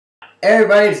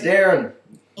Everybody, it's Darren.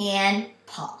 And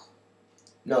Paul.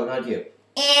 No, not you.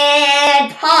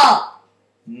 And Paul.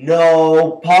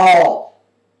 No, Paul.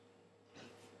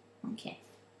 Okay.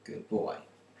 Good boy.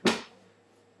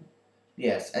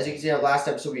 Yes, as you can see, our last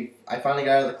episode, I finally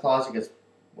got out of the closet because,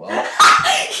 well...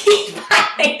 he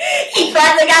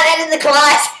finally got out of the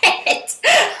closet.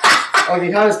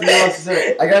 Okay, how does the else to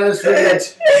say? I got this thing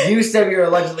that you said you were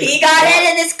allegedly... He got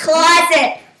out of this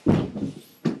closet.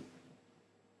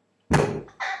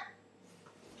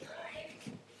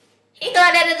 He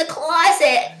got out of the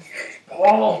closet.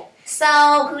 Oh.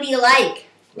 So, who do you like?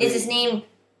 Is his name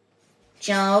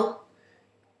Joe?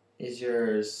 Is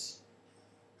yours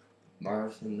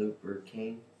Martin Luther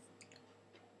King?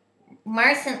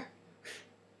 Martin.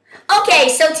 Okay,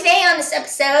 so today on this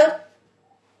episode...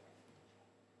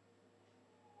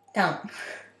 Don't.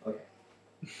 Okay.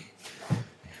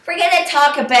 We're going to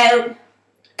talk about...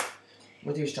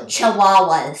 What are you talking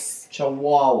Chihuahuas.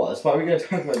 Chihuahuas. Why are we going to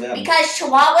talk about them? Because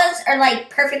Chihuahuas are like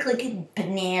perfectly good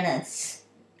bananas.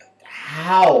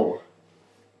 How?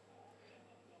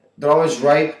 They're always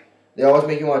ripe. They always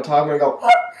make you want to talk and go...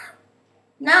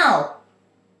 No.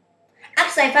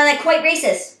 Actually, I find that quite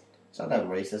racist. It's not that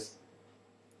racist.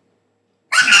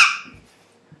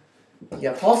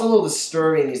 Yeah, Paul's a little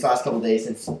disturbing these last couple days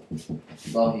since,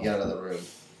 well, he got out of the room.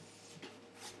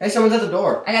 Hey, someone's at the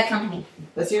door. I got company.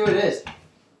 Let's see who it is.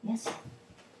 Yes.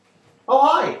 Oh,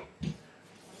 hi.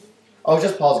 Oh, it's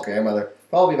just Paul's grandmother.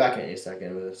 Paul will be back in a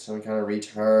second with some kind of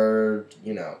retard,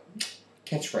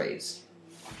 catchphrase.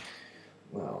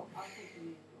 Well,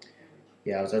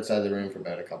 yeah, I was outside the room for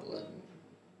about a couple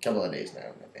of days now,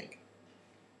 I think.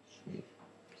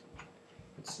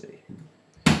 Let's see.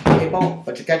 Hey, Paul,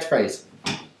 what's your catchphrase?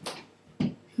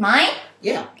 Mine?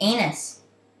 Yeah. Anus.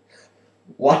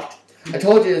 What? I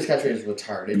told you this catchphrase was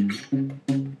retarded.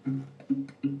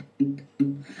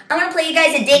 I'm going to play you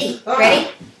guys a ditty. Ah. Ready?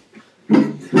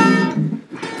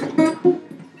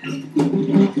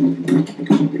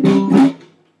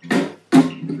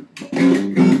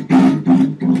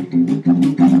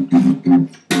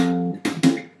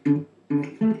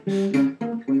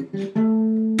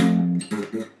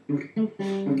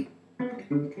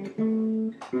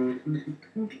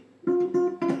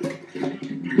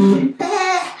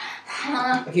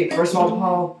 Okay, first of all,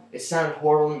 Paul, it sounded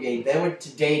horrible in the game. Then went to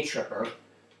Day Tripper.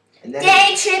 And then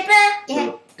Day Tripper?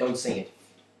 Yeah. Don't sing it.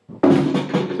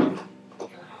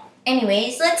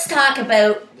 Anyways, let's talk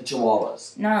about... The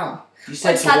Chihuahuas. No. You said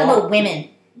Let's talk about women.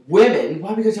 Women? Why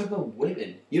are we going to talk about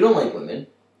women? You don't like women.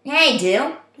 Yeah, I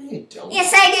do. No, you don't.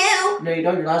 Yes, I do. No, you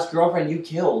don't. Your last girlfriend you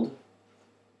killed.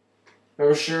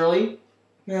 Remember Shirley?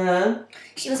 Huh?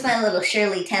 She was my little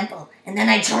Shirley Temple. And then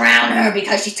I drowned her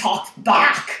because she talked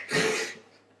back.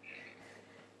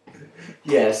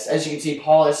 Yes, as you can see,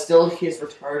 Paul is still his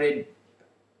retarded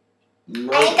I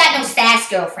ain't got no sass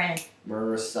girlfriend.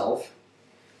 murderous self.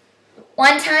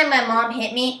 One time my mom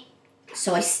hit me,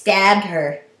 so I stabbed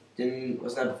her.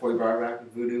 Wasn't that before you brought her back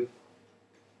with voodoo?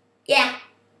 Yeah.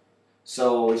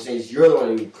 So, which means you're the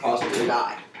one who caused her to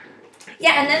die.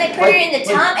 Yeah, and then I put her in the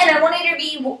tub, and I wanted her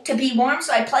to be warm,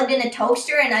 so I plugged in a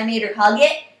toaster, and I made her hug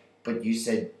it. But you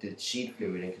said that she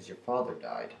threw it in because your father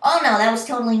died. Oh, no, that was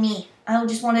totally me. I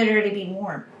just wanted her to be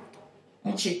warm.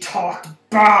 And she talked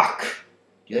back.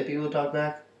 Do you like people who talk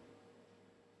back?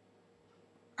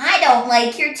 I don't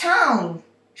like your tone.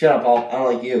 Shut up, Paul. I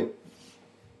don't like you.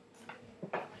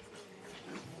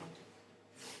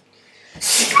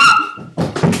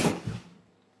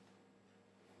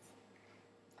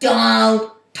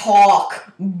 Don't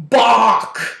talk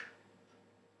back.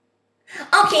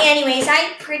 Okay, anyways,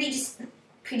 I pretty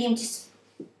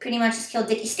much just killed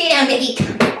Dickie. Stay down, Dickie.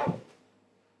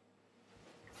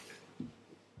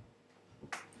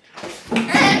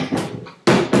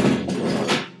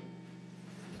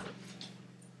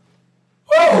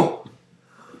 Oh!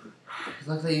 It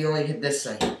looks like you only hit this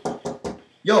thing.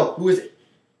 Yo, who is it?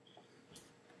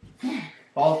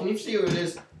 Paul, can you see who it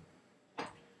is?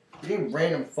 You're getting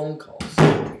random phone calls.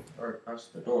 Or across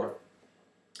the door.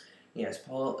 Yes,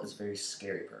 Paul is a very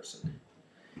scary person.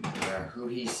 No matter who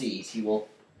he sees, he will...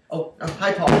 Oh,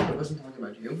 hi, Paul. I wasn't talking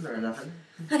about you or nothing.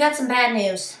 I got some bad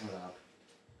news. What up?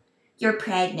 You're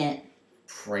pregnant.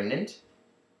 Pregnant?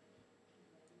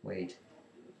 Wait.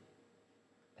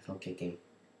 I felt kicking.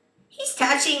 He's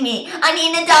touching me. I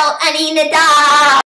need an adult. I need an adult.